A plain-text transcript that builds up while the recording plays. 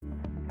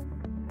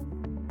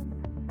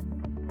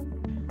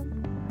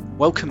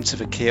Welcome to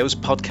the Keogh's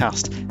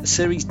podcast, a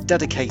series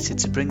dedicated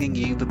to bringing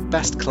you the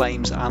best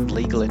claims and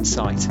legal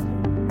insight.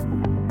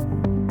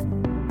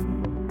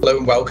 Hello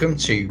and welcome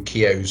to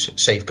Keogh's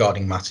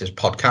Safeguarding Matters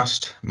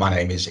podcast. My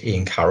name is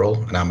Ian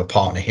Carroll and I'm a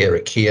partner here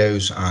at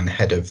Keogh's and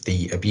head of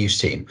the abuse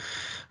team.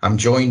 I'm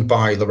joined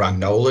by Loran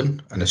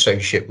Nolan, an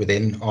associate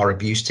within our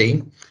abuse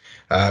team.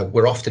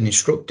 We're often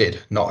instructed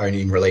not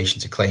only in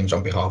relation to claims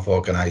on behalf of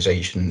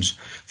organisations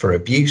for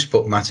abuse,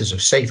 but matters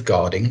of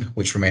safeguarding,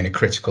 which remain a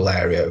critical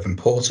area of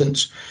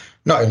importance,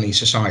 not only in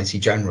society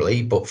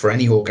generally, but for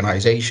any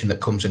organisation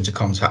that comes into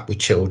contact with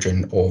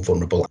children or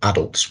vulnerable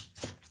adults.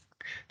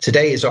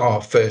 Today is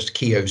our first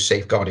Keogh's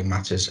Safeguarding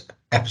Matters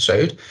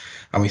episode,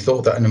 and we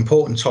thought that an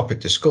important topic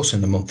to discuss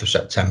in the month of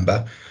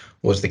September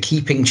was the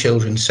Keeping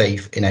Children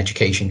Safe in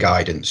Education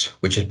guidance,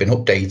 which has been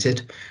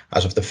updated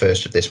as of the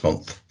 1st of this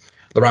month.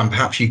 Loran,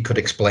 perhaps you could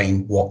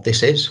explain what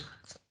this is?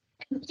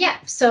 Yeah,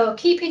 so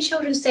Keeping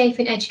Children Safe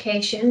in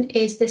Education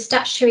is the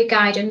statutory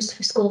guidance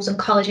for schools and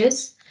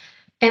colleges.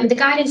 The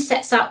guidance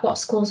sets out what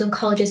schools and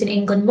colleges in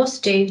England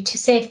must do to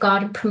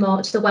safeguard and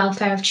promote the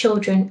welfare of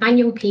children and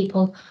young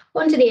people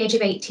under the age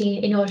of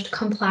 18 in order to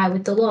comply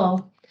with the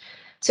law.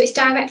 So it's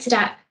directed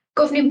at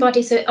governing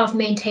bodies of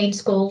maintained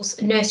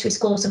schools, nursery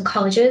schools and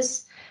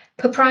colleges,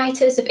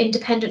 proprietors of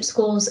independent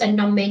schools and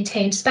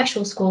non-maintained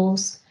special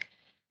schools,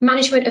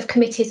 management of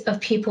committees of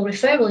pupil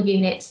referral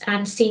units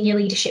and senior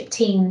leadership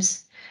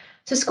teams.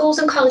 So schools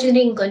and colleges in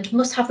England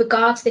must have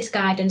regard to this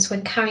guidance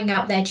when carrying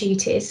out their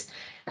duties,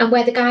 and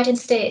where the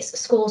guidance states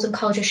schools and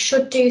colleges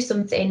should do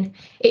something,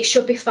 it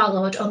should be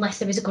followed unless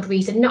there is a good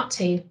reason not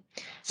to.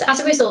 So as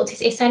a result,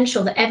 it's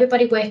essential that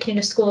everybody working in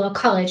a school or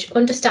college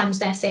understands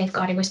their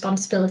safeguarding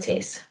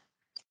responsibilities.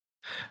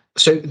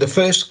 So the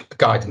first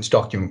guidance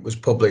document was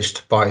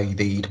published by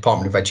the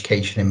Department of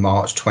Education in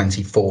March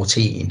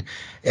 2014.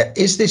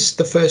 Is this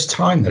the first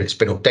time that it's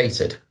been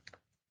updated?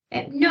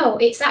 No,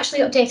 it's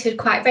actually updated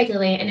quite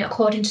regularly and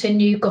according to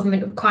new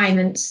government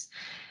requirements.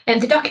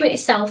 The document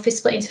itself is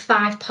split into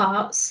 5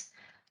 parts.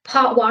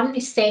 Part 1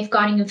 is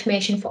safeguarding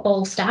information for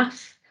all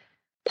staff.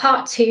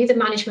 Part 2, the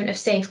management of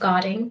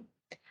safeguarding.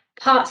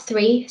 Part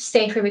 3,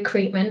 safer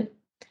recruitment.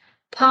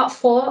 Part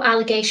 4,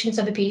 allegations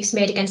of abuse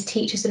made against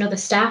teachers and other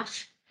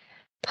staff.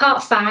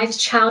 Part 5 is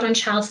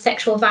child-on-child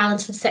sexual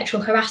violence and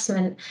sexual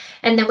harassment,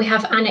 and then we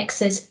have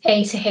annexes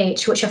A to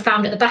H, which are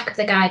found at the back of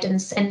the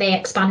guidance, and they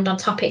expand on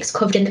topics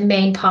covered in the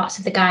main parts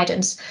of the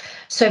guidance.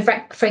 So,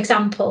 for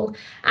example,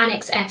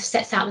 Annex F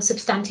sets out the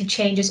substantive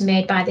changes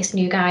made by this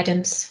new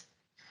guidance.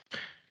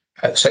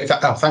 Thanks,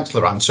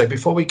 Loran. So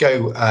before we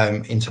go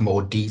into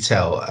more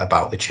detail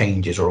about the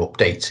changes or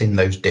updates in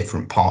those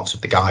different parts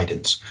of the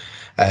guidance,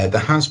 there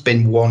has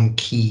been one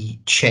key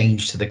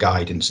change to the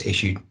guidance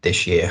issued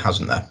this year,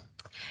 hasn't there?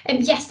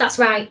 Yes, that's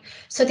right.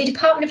 So the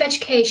Department of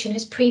Education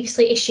has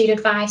previously issued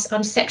advice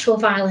on sexual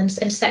violence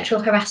and sexual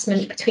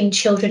harassment between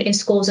children in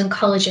schools and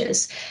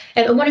colleges.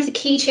 And one of the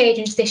key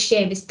changes this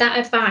year is that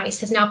advice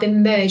has now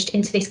been merged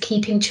into this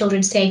Keeping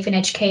Children Safe in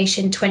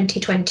Education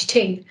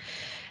 2022.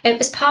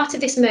 As part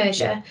of this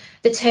merger,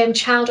 the term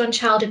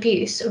child-on-child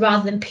abuse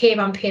rather than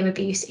peer-on-peer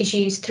abuse is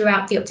used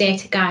throughout the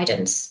updated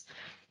guidance.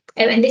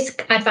 And this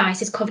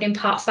advice is covered in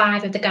Part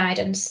 5 of the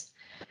guidance.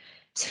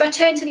 So if I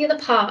turn to the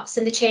other parts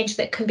and the change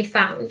that can be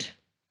found.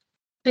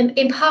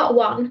 In Part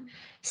 1,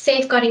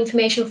 safeguarding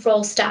information for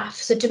all staff.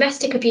 So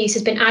domestic abuse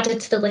has been added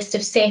to the list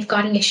of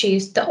safeguarding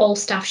issues that all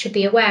staff should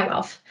be aware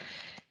of.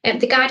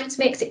 The guidance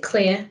makes it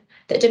clear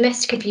that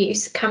domestic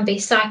abuse can be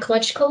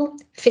psychological,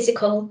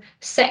 physical,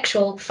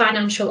 sexual,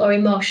 financial or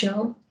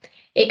emotional.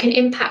 It can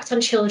impact on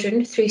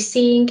children through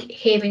seeing,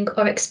 hearing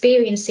or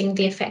experiencing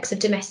the effects of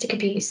domestic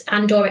abuse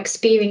and or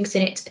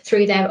experiencing it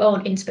through their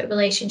own intimate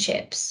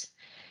relationships.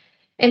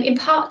 In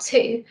Part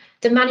 2,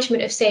 the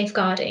management of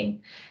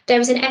safeguarding, there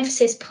is an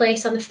emphasis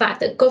placed on the fact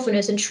that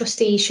governors and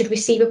trustees should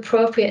receive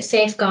appropriate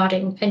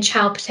safeguarding and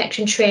child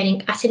protection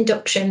training at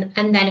induction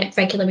and then at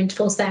regular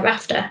intervals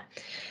thereafter.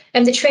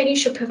 And the training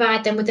should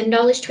provide them with the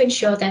knowledge to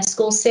ensure their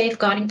school's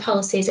safeguarding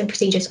policies and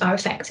procedures are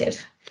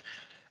effective.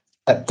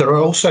 There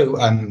are also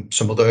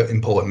some other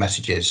important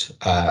messages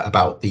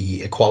about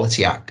the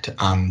Equality Act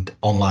and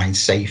online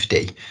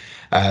safety.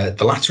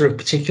 The latter of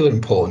particular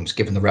importance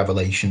given the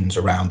revelations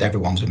around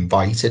Everyone's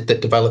Invited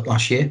that developed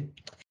last year.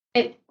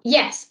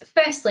 Yes,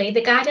 firstly,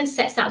 the guidance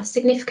sets out the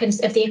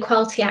significance of the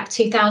Equality Act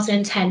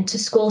 2010 to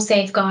school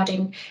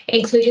safeguarding,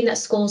 including that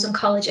schools and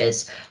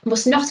colleges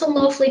must not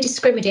unlawfully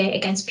discriminate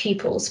against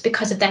pupils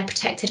because of their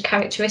protected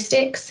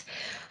characteristics,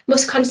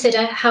 must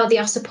consider how they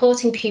are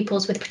supporting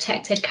pupils with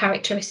protected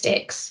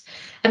characteristics,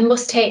 and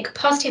must take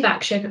positive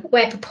action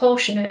where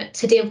proportionate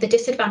to deal with the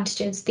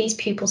disadvantages these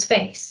pupils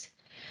face.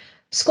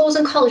 Schools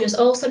and colleges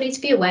also need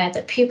to be aware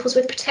that pupils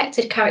with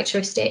protected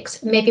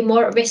characteristics may be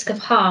more at risk of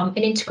harm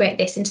and integrate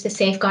this into the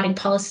safeguarding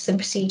policies and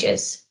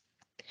procedures.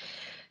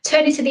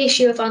 Turning to the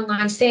issue of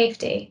online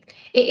safety,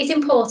 it is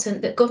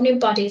important that governing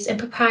bodies and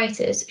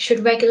proprietors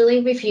should regularly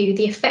review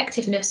the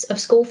effectiveness of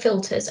school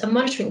filters and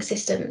monitoring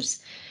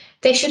systems.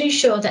 They should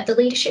ensure that the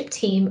leadership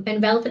team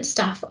and relevant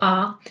staff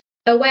are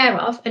aware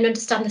of and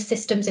understand the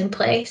systems in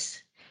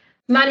place,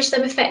 manage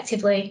them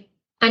effectively,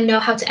 and know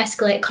how to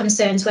escalate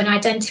concerns when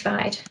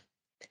identified.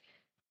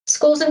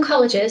 Schools and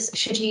colleges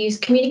should use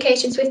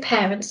communications with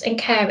parents and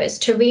carers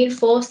to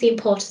reinforce the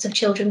importance of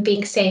children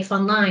being safe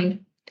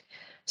online.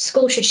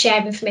 Schools should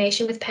share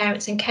information with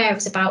parents and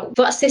carers about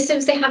what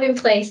systems they have in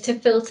place to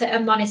filter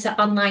and monitor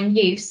online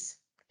use,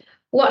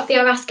 what they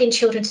are asking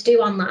children to do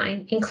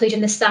online,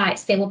 including the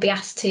sites they will be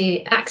asked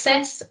to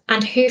access,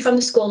 and who from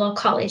the school or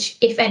college,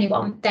 if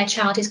anyone, their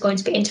child is going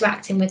to be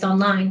interacting with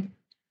online.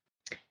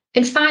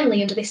 And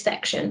finally, under this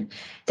section,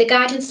 the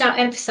guidance now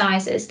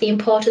emphasises the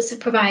importance of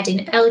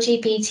providing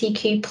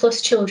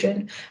LGBTQ+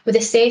 children with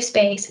a safe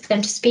space for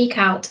them to speak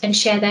out and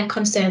share their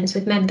concerns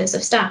with members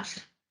of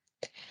staff.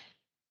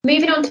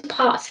 Moving on to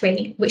part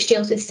 3, which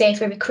deals with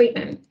safer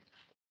recruitment.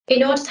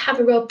 In order to have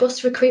a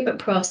robust recruitment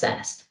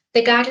process,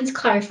 the guidance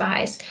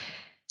clarifies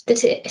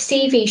that a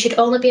CV should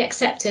only be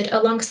accepted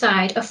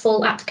alongside a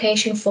full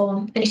application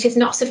form, and it is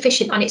not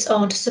sufficient on its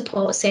own to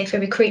support safer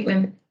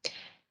recruitment.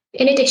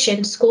 In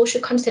addition, schools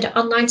should consider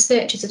online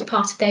searches as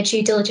part of their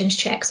due diligence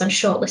checks on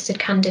shortlisted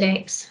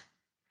candidates.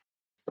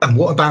 And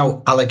what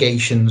about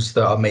allegations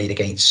that are made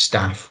against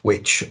staff,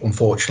 which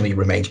unfortunately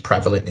remains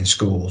prevalent in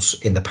schools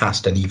in the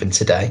past and even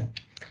today?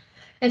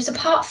 So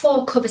part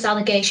 4 covers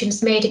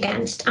allegations made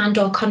against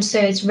and/or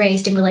concerns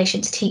raised in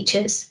relation to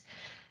teachers.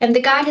 The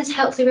guidance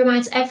helpfully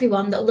reminds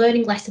everyone that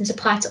learning lessons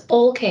apply to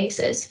all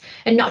cases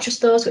and not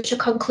just those which are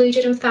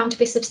concluded and found to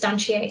be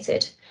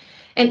substantiated.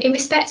 In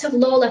respect of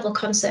low-level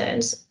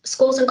concerns,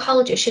 schools and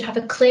colleges should have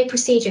a clear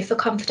procedure for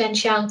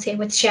confidentiality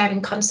with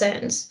sharing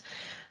concerns.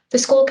 The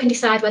school can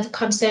decide whether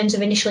concerns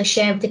are initially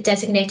shared with the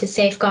designated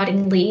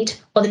safeguarding lead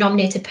or the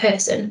nominated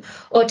person,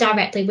 or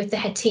directly with the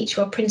head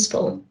teacher or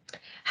principal.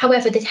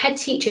 However, the head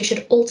teacher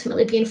should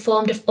ultimately be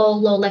informed of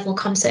all low-level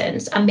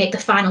concerns and make the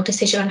final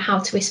decision on how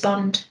to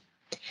respond.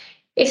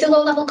 If the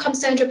low-level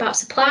concerns are about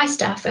supply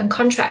staff and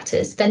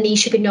contractors, then these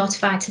should be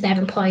notified to their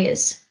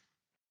employers.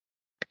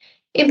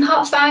 In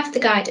part 5 of the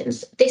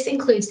guidance, this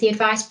includes the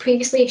advice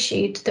previously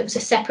issued that was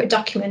a separate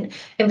document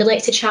and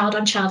relates to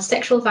child-on-child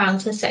sexual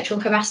violence and sexual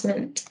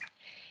harassment.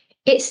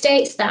 It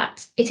states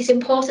that it is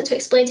important to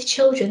explain to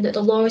children that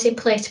the law is in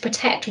place to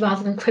protect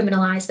rather than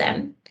criminalise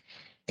them,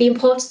 the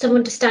importance of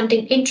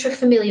understanding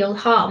intrafamilial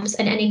harms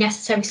and any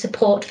necessary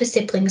support for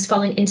siblings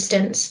following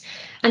incidents,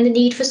 and the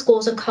need for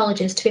schools and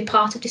colleges to be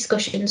part of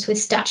discussions with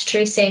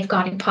statutory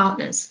safeguarding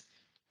partners.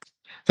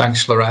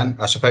 Thanks, Lorraine.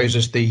 I suppose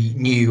as the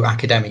new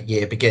academic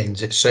year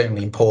begins, it's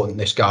certainly important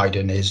this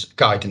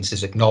guidance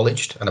is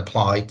acknowledged and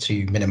applied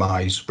to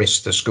minimise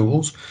risks to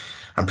schools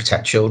and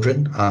protect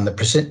children, and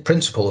the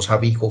principals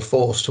have equal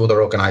force to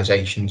other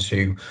organisations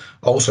who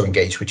also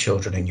engage with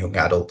children and young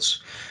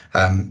adults.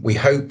 We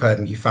hope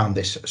you found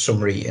this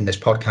summary in this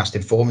podcast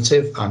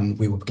informative, and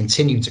we will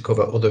continue to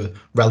cover other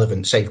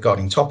relevant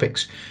safeguarding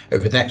topics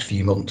over the next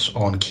few months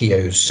on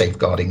Keogh's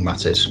Safeguarding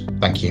Matters.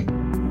 Thank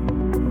you.